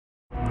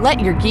Let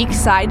your geek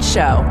side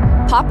show.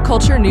 Pop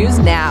culture news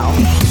now.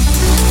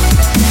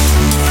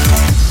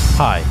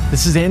 Hi,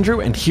 this is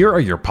Andrew, and here are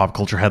your pop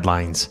culture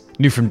headlines.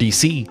 New from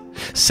DC.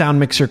 Sound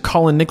mixer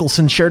Colin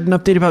Nicholson shared an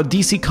update about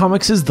DC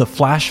Comics' The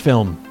Flash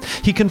film.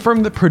 He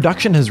confirmed that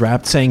production has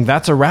wrapped, saying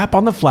that's a wrap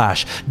on The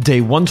Flash, day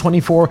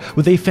 124,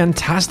 with a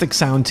fantastic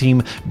sound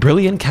team,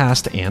 brilliant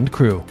cast, and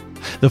crew.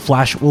 The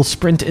Flash will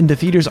sprint into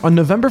theaters on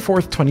November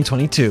 4th,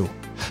 2022.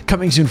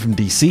 Coming soon from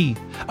DC.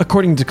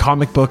 According to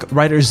comic book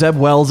writer Zeb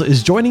Wells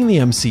is joining the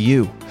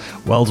MCU.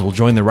 Wells will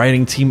join the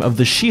writing team of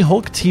the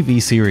She-Hulk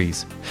TV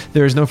series.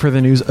 There is no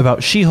further news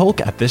about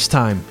She-Hulk at this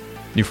time.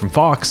 New from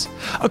Fox.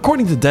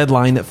 According to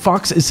Deadline,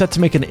 Fox is set to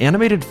make an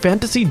animated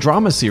fantasy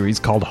drama series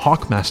called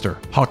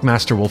Hawkmaster.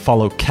 Hawkmaster will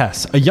follow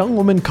Kes, a young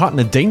woman caught in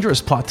a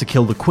dangerous plot to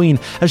kill the Queen,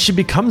 as she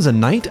becomes a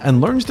knight and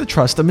learns to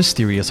trust a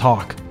mysterious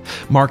hawk.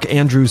 Mark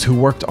Andrews, who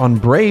worked on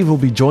Brave, will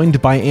be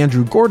joined by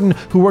Andrew Gordon,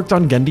 who worked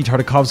on Genndy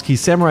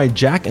Tartakovsky's Samurai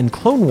Jack and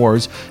Clone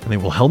Wars, and they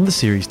will helm the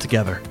series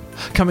together.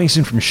 Coming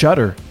soon from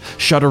Shudder.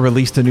 Shudder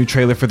released a new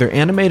trailer for their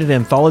animated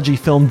anthology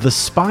film The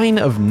Spine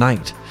of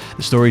Night.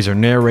 The stories are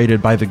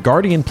narrated by the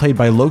Guardian, played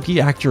by Loki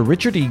actor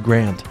Richard E.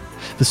 Grant.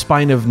 The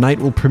Spine of Night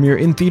will premiere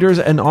in theaters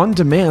and on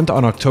demand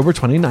on October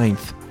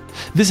 29th.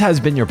 This has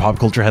been your Pop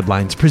Culture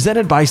Headlines,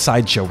 presented by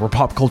Sideshow, where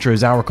pop culture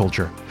is our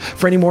culture.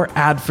 For any more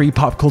ad-free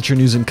pop culture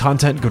news and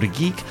content, go to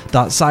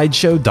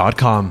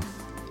geek.sideshow.com.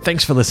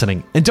 Thanks for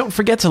listening, and don't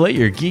forget to let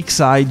your geek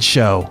side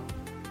show.